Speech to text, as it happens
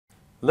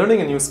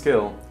Learning a new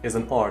skill is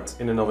an art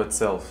in and of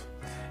itself.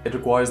 It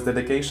requires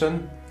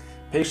dedication,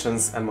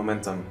 patience, and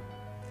momentum.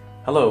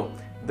 Hello,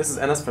 this is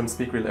Anas from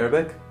Speak Real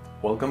Arabic.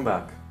 Welcome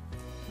back.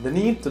 The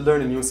need to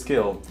learn a new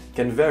skill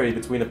can vary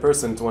between a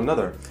person to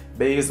another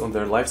based on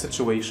their life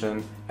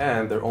situation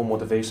and their own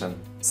motivation.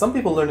 Some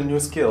people learn a new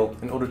skill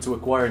in order to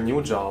acquire a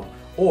new job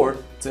or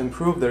to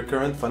improve their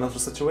current financial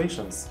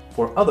situations.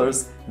 For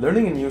others,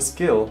 learning a new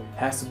skill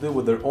has to do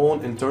with their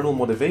own internal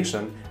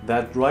motivation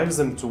that drives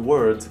them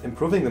toward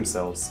improving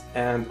themselves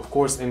and, of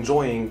course,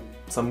 enjoying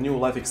some new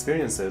life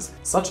experiences,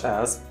 such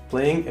as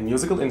playing a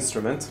musical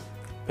instrument,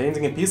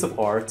 painting a piece of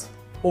art,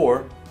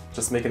 or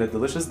just making a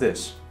delicious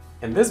dish.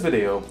 In this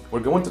video, we're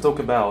going to talk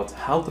about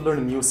how to learn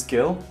a new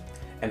skill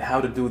and how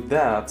to do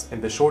that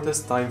in the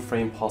shortest time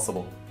frame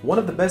possible. One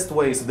of the best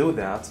ways to do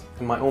that,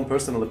 in my own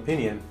personal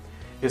opinion,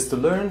 is to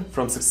learn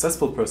from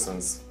successful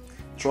persons.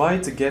 Try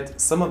to get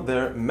some of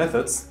their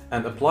methods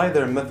and apply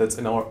their methods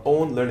in our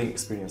own learning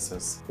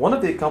experiences. One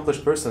of the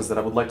accomplished persons that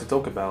I would like to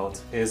talk about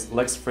is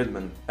Lex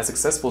Fridman, a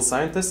successful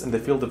scientist in the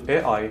field of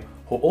AI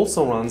who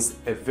also runs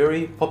a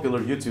very popular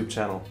YouTube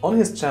channel. On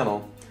his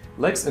channel,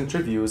 Lex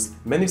interviews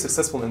many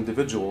successful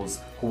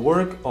individuals who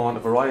work on a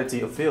variety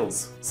of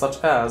fields,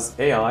 such as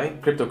AI,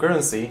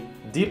 cryptocurrency,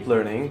 deep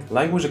learning,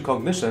 language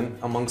recognition,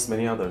 amongst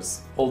many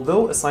others.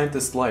 Although a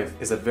scientist's life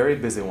is a very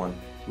busy one,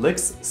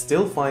 Lex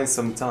still finds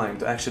some time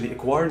to actually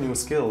acquire new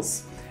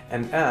skills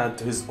and add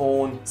to his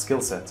own skill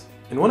set.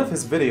 In one of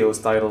his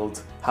videos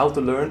titled How to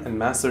Learn and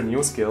Master a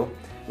New Skill,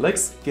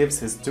 Lex gives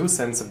his 2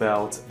 cents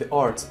about the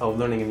art of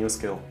learning a new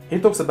skill. He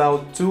talks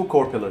about 2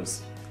 core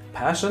pillars: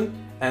 passion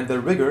and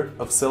the rigor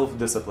of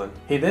self-discipline.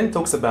 He then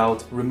talks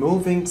about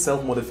removing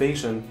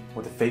self-motivation,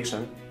 what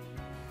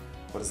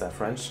is that,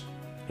 French?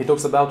 He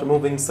talks about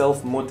removing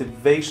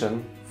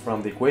self-motivation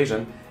from the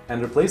equation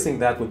and replacing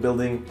that with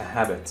building a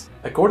habit.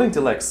 According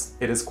to Lex,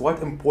 it is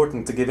quite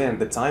important to give in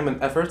the time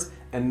and effort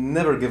and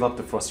never give up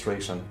to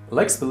frustration.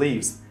 Lex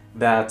believes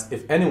that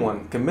if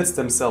anyone commits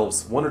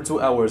themselves 1 or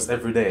 2 hours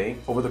every day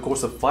over the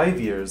course of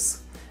 5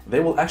 years, they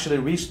will actually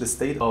reach the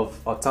state of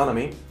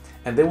autonomy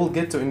and they will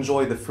get to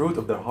enjoy the fruit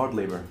of their hard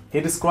labor.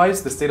 He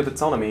describes the state of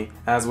autonomy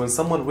as when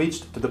someone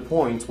reached to the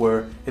point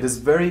where it is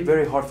very,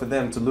 very hard for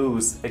them to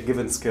lose a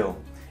given skill.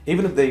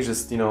 Even if they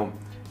just,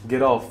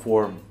 get off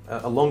for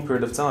a long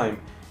period of time,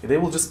 they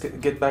will just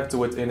get back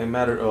to it in a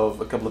matter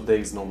of a couple of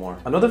days, no more.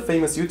 Another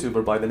famous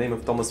YouTuber by the name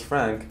of Thomas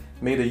Frank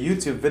made a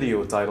YouTube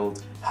video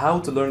titled How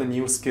to Learn a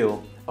New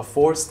Skill, a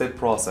 4-step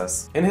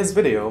process. In his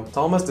video,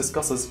 Thomas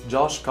discusses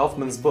Josh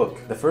Kaufman's book,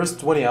 The First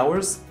 20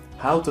 Hours,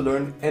 How to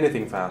Learn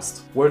Anything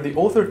Fast, where the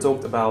author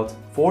talked about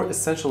 4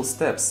 essential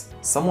steps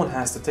someone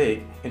has to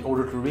take in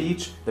order to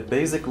reach the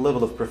basic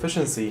level of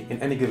proficiency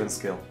in any given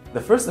skill.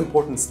 The first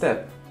important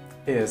step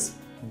is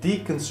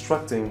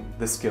deconstructing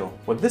the skill.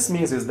 What this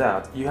means is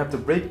that you have to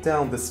break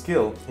down the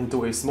skill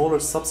into a smaller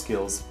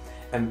sub-skills,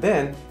 and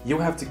then you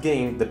have to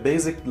gain the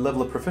basic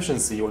level of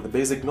proficiency or the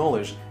basic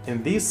knowledge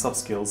in these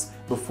sub-skills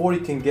before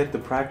you can get to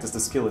practice the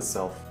skill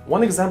itself.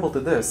 One example to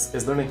this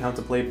is learning how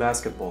to play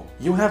basketball.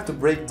 You have to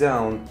break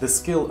down the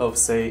skill of,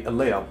 say, a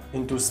layup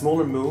into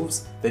smaller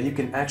moves that you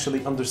can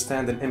actually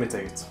understand and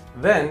imitate.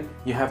 Then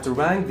you have to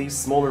rank these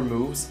smaller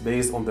moves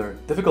based on their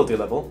difficulty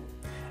level,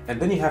 and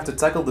then you have to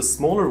tackle the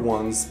smaller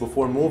ones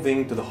before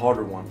moving to the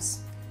harder ones.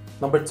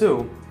 Number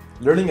 2,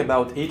 learning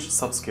about each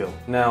sub-skill.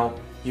 Now,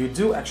 you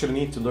do actually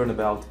need to learn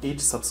about each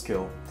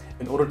sub-skill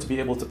in order to be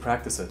able to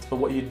practice it. But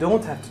what you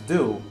don't have to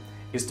do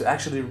is to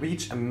actually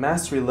reach a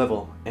mastery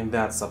level in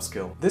that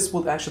sub-skill. This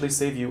will actually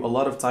save you a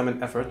lot of time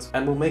and effort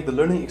and will make the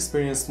learning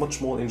experience much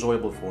more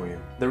enjoyable for you.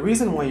 The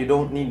reason why you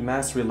don't need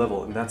mastery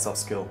level in that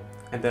sub-skill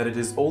and that it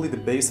is only the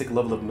basic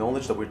level of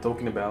knowledge that we're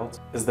talking about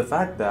is the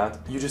fact that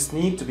you just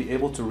need to be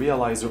able to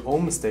realize your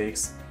own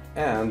mistakes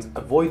and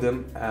avoid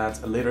them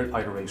at a later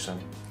iteration.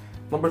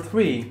 Number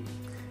 3,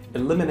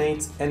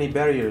 eliminate any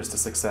barriers to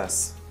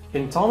success.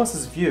 In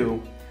Thomas's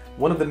view,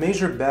 one of the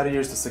major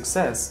barriers to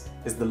success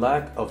is the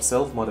lack of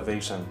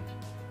self-motivation.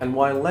 And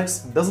while Lex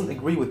doesn't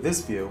agree with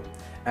this view,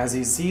 as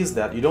he sees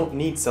that you don't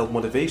need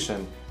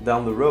self-motivation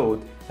down the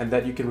road and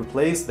that you can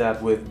replace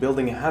that with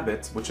building a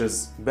habit, which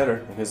is better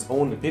in his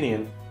own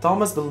opinion,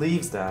 Thomas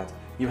believes that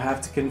you have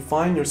to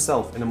confine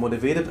yourself in a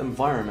motivated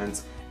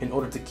environment in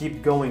order to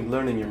keep going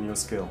learning your new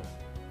skill.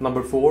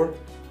 Number 4,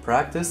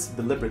 practice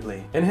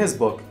deliberately. In his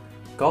book,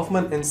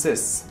 Kaufman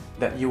insists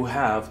that you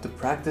have to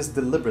practice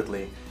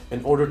deliberately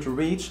in order to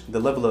reach the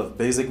level of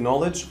basic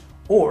knowledge,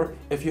 or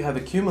if you have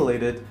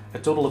accumulated a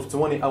total of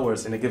 20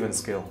 hours in a given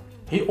skill.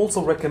 He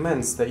also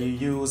recommends that you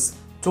use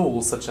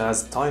tools such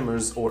as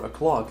timers or a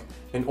clock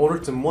in order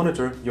to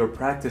monitor your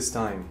practice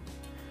time.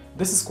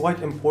 This is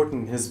quite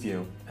important in his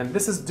view, and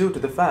this is due to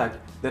the fact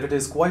that it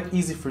is quite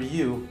easy for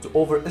you to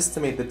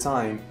overestimate the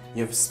time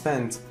you've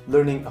spent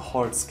learning a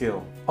hard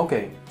skill.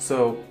 Okay,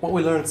 so what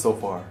we learned so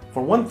far.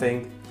 For one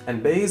thing,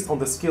 and based on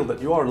the skill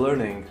that you are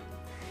learning,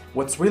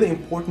 what's really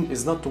important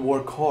is not to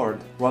work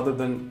hard rather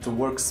than to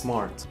work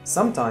smart.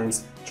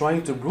 Sometimes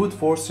trying to brute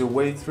force your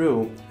way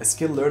through a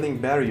skill learning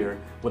barrier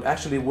would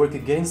actually work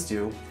against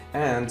you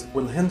and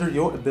will hinder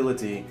your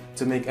ability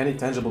to make any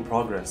tangible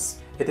progress.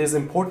 It is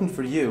important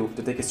for you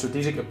to take a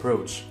strategic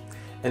approach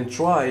and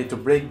try to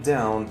break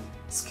down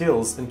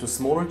skills into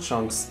smaller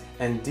chunks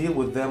and deal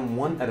with them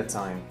one at a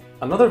time.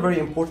 Another very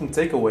important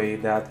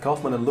takeaway that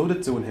Kaufman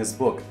alluded to in his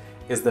book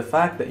is the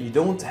fact that you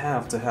don't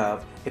have to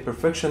have a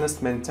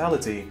perfectionist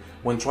mentality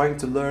when trying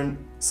to learn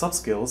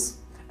sub-skills,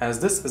 as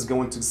this is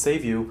going to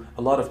save you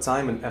a lot of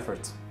time and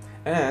effort,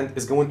 and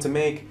is going to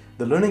make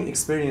the learning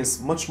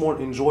experience much more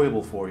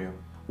enjoyable for you.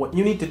 What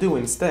you need to do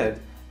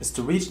instead is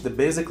to reach the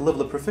basic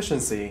level of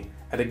proficiency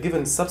at a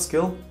given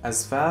sub-skill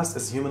as fast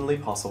as humanly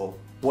possible.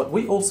 What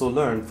we also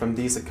learn from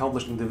these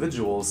accomplished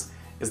individuals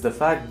is the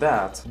fact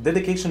that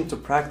dedication to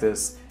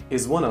practice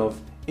is one of,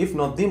 if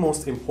not the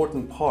most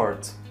important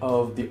part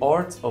of the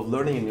art of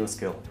learning a new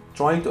skill.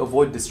 Trying to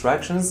avoid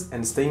distractions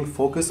and staying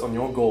focused on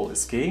your goal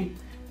is key.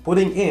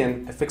 Putting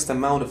in a fixed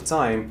amount of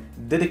time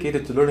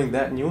dedicated to learning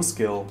that new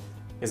skill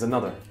is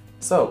another.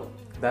 So,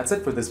 that's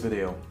it for this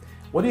video.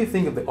 What do you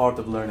think of the art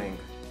of learning?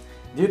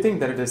 Do you think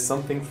that it is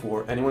something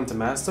for anyone to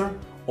master,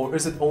 or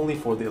is it only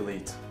for the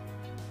elite?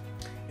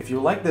 If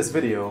you like this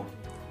video,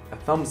 a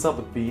thumbs up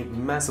would be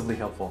massively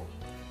helpful.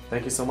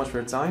 Thank you so much for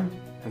your time,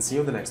 and see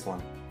you in the next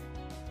one.